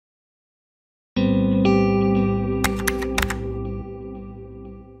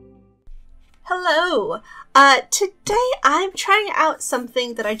Hello! Today I'm trying out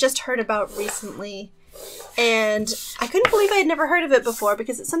something that I just heard about recently, and I couldn't believe I had never heard of it before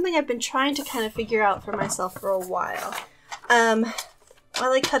because it's something I've been trying to kind of figure out for myself for a while.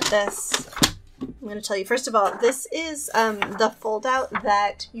 While I cut this, I'm going to tell you, first of all, this is the fold-out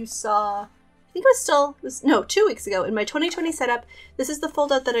that you saw, I think it was 2 weeks ago in my 2020 setup. This is the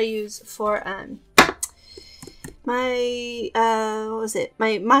fold-out that I use for my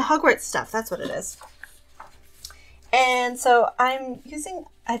Hogwarts stuff. That's what it is. And so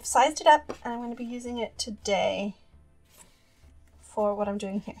I've sized it up and I'm going to be using it today for what I'm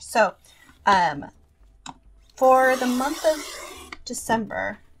doing here. So, for the month of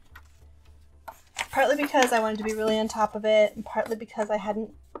December, partly because I wanted to be really on top of it and partly because I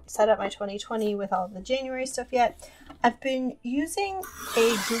hadn't set up my 2020 with all of the January stuff yet, I've been using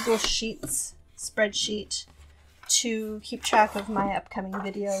a Google Sheets spreadsheet to keep track of my upcoming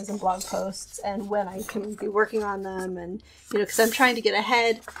videos and blog posts and when I can be working on them, and because I'm trying to get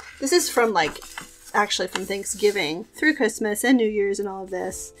ahead. This is from actually from Thanksgiving through Christmas and New Year's and all of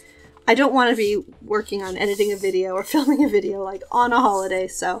this. I don't want to be working on editing a video or filming a video on a holiday,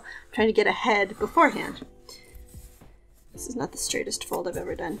 so I'm trying to get ahead beforehand. This is not the straightest fold I've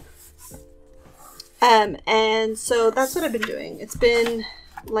ever done. And so that's what I've been doing. It's been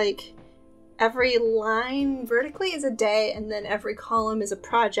every line vertically is a day, and then every column is a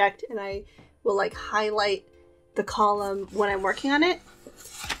project, and I will highlight the column when I'm working on it.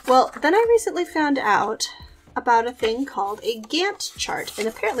 Well, then I recently found out about a thing called a Gantt chart, and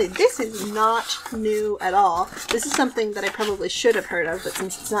apparently this is not new at all. This is something that I probably should have heard of, but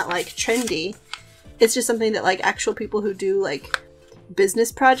since it's not trendy, it's just something that actual people who do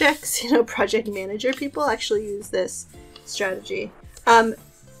business projects, project manager people actually use this strategy.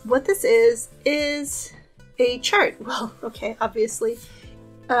 What this is a chart. Well, okay, obviously.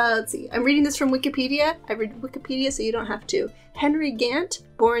 Let's see. I'm reading this from Wikipedia. I read Wikipedia so you don't have to. Henry Gantt,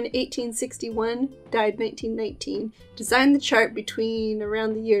 born 1861, died 1919, designed the chart between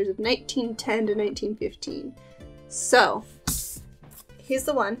around the years of 1910 to 1915. So, he's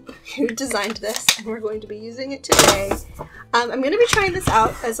the one who designed this, and we're going to be using it today. I'm going to be trying this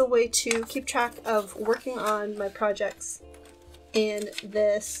out as a way to keep track of working on my projects in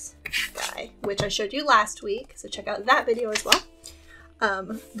this guy, which I showed you last week, so check out that video as well.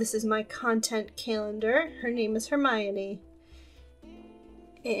 This is my content calendar. Her name is Hermione,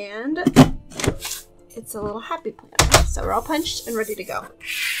 and it's a little happy planner. So we're all punched and ready to go.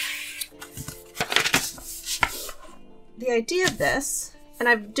 The idea of this, and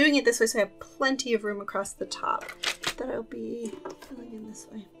I'm doing it this way so I have plenty of room across the top, that I'll be filling in this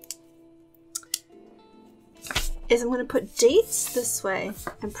way, is I'm going to put dates this way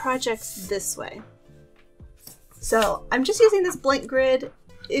and projects this way. So I'm just using this blank grid.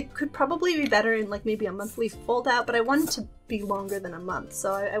 It could probably be better in maybe a monthly fold out, but I want it to be longer than a month,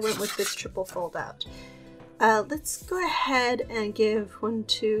 so I went with this triple fold out. Let's go ahead and give 1,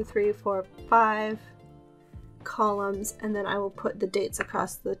 2, 3, 4, 5 columns, and then I will put the dates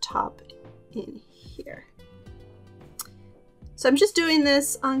across the top in here. So I'm just doing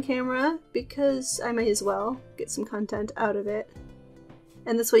this on camera because I may as well get some content out of it.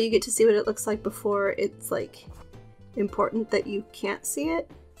 And this way you get to see what it looks like before it's important that you can't see it.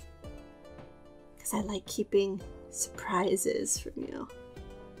 Because I like keeping surprises from you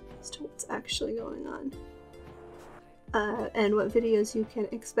as to what's actually going on. And what videos you can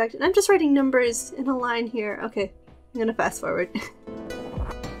expect. And I'm just writing numbers in a line here. Okay, I'm gonna fast forward.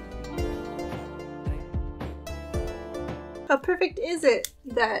 How perfect is it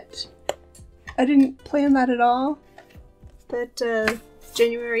that I didn't plan that at all? That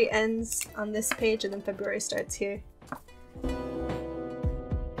January ends on this page and then February starts here.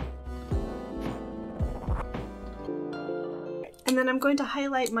 And then I'm going to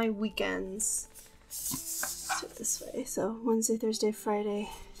highlight my weekends. So this way. So Wednesday, Thursday, Friday,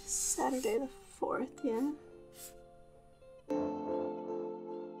 Saturday the 4th, yeah.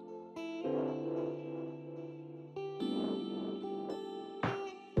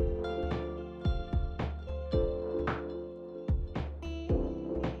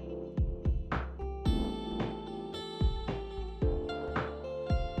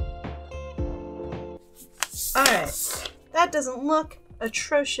 Alright, that doesn't look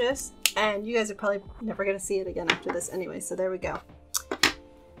atrocious, and you guys are probably never going to see it again after this anyway, so there we go.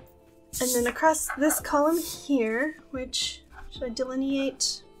 And then across this column here, which, should I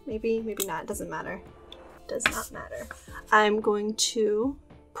delineate? Maybe, maybe not, doesn't matter. Does not matter. I'm going to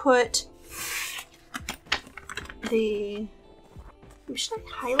put the, should I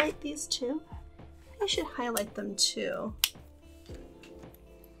highlight these too? I should highlight them too.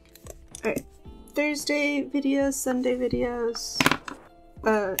 Alright, Thursday videos, Sunday videos,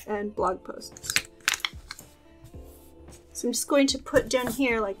 and blog posts. So I'm just going to put down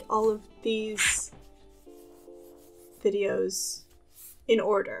here like all of these videos in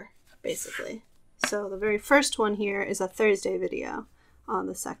order, basically. So the very first one here is a Thursday video on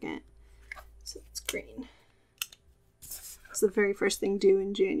the 2nd. So it's green. It's the very first thing due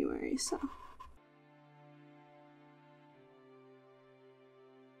in January, so.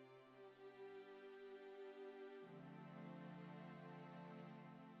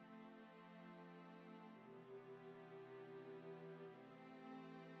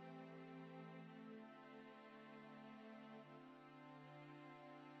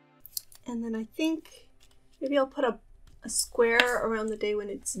 And then I think maybe I'll put a square around the day when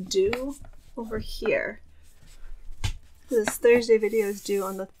it's due over here. This Thursday video is due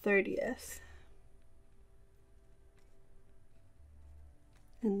on the 30th.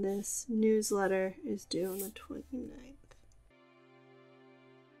 And this newsletter is due on the 29th.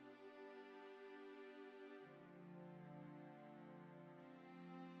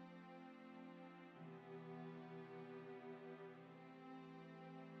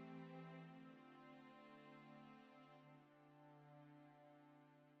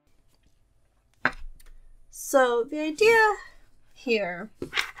 So the idea here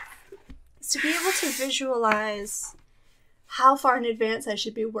is to be able to visualize how far in advance I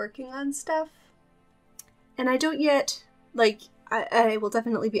should be working on stuff. And I don't yet, like, I will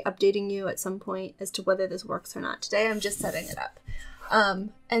definitely be updating you at some point as to whether this works or not. Today I'm just setting it up.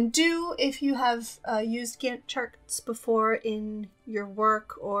 And if you have used Gantt charts before in your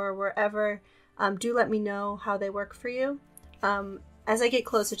work or wherever, do let me know how they work for you. As I get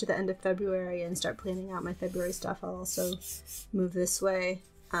closer to the end of February and start planning out my February stuff, I'll also move this way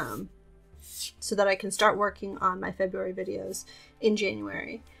so that I can start working on my February videos in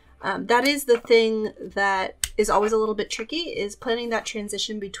January. That is the thing that is always a little bit tricky, is planning that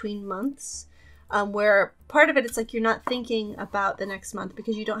transition between months, where part of it, it's like you're not thinking about the next month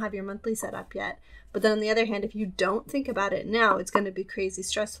because you don't have your monthly set up yet. But then on the other hand, if you don't think about it now, it's going to be crazy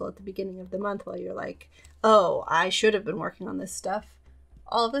stressful at the beginning of the month while you're like, oh, I should have been working on this stuff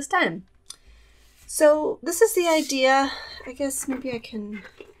all of this time. So this is the idea. I guess maybe I can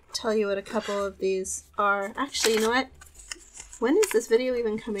tell you what a couple of these are. Actually, you know what? When is this video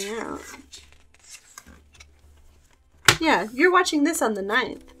even coming out? Yeah, you're watching this on the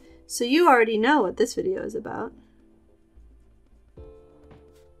 9th, so you already know what this video is about.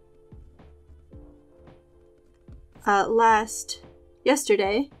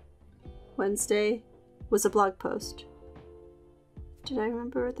 Yesterday, Wednesday, was a blog post. Did I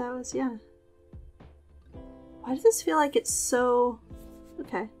remember what that was? Yeah. Why does this feel like it's so...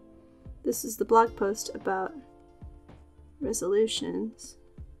 Okay. This is the blog post about resolutions.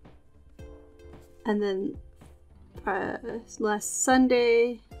 And then last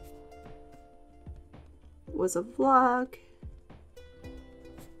Sunday was a vlog.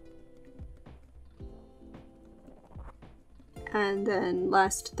 And then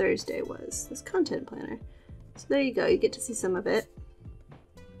last Thursday was this content planner. So there you go, you get to see some of it.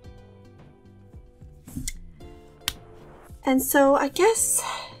 And so I guess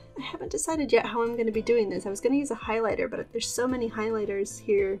I haven't decided yet how I'm going to be doing this. I was going to use a highlighter, but there's so many highlighters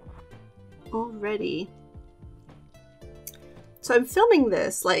here already. So I'm filming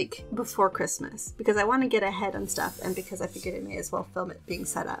this like before Christmas because I want to get ahead on stuff and because I figured I may as well film it being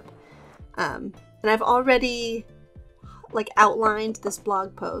set up. And I've already like outlined this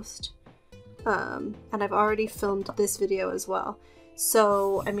blog post. And I've already filmed this video as well.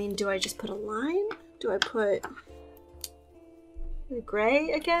 So, I mean, do I just put a line? Do I put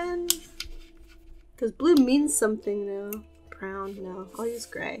gray again? Because blue means something now. Brown, no. I'll use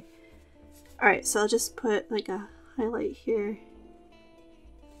gray. Alright, so I'll just put like a highlight here.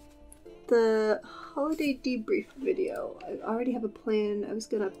 The holiday debrief video. I already have a plan. I was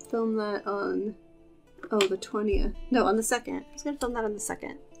gonna film that on, the 20th. No, on the 2nd. I was gonna film that on the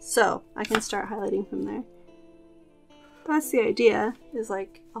 2nd. So, I can start highlighting from there. That's the idea, is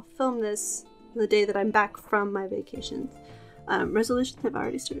like, I'll film this the day that I'm back from my vacations. Resolutions I've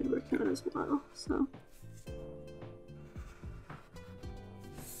already started working on as well, so.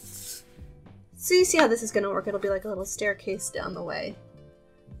 So you see how this is gonna work. It'll be like a little staircase down the way.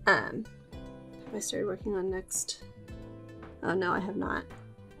 Have I started working on next? Oh no, I have not.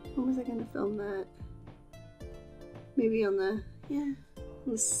 When was I gonna film that? Maybe on the, on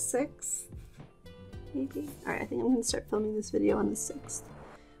the 6th? Maybe? Alright, I think I'm gonna start filming this video on the 6th.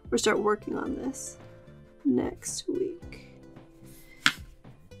 Or start working on this next week.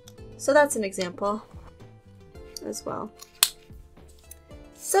 So that's an example as well.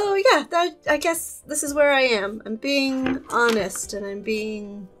 So yeah, I guess this is where I am. I'm being honest and I'm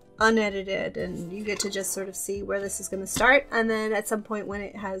being unedited, and you get to just sort of see where this is going to start, and then at some point when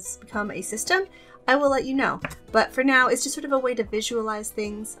it has become a system, I will let you know. But for now, it's just sort of a way to visualize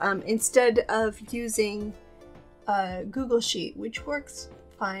things instead of using Google Sheet, which works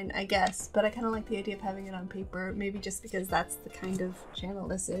fine, I guess, but I kind of like the idea of having it on paper, maybe just because that's the kind of channel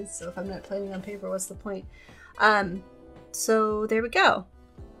this is. So if I'm not planning on paper, what's the point? So there we go.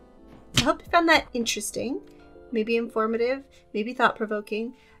 I hope you found that interesting, maybe informative, maybe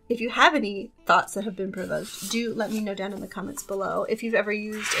thought-provoking. If you have any thoughts that have been provoked, do let me know down in the comments below. If you've ever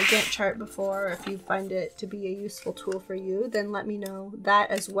used a Gantt chart before, or if you find it to be a useful tool for you, then let me know that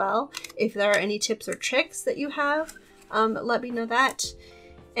as well. If there are any tips or tricks that you have, let me know that.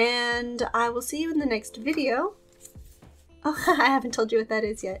 And I will see you in the next video. Oh, I haven't told you what that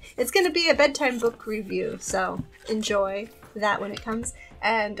is yet. It's going to be a bedtime book review, so enjoy that when it comes.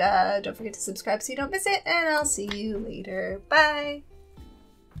 And don't forget to subscribe so you don't miss it, and I'll see you later. Bye!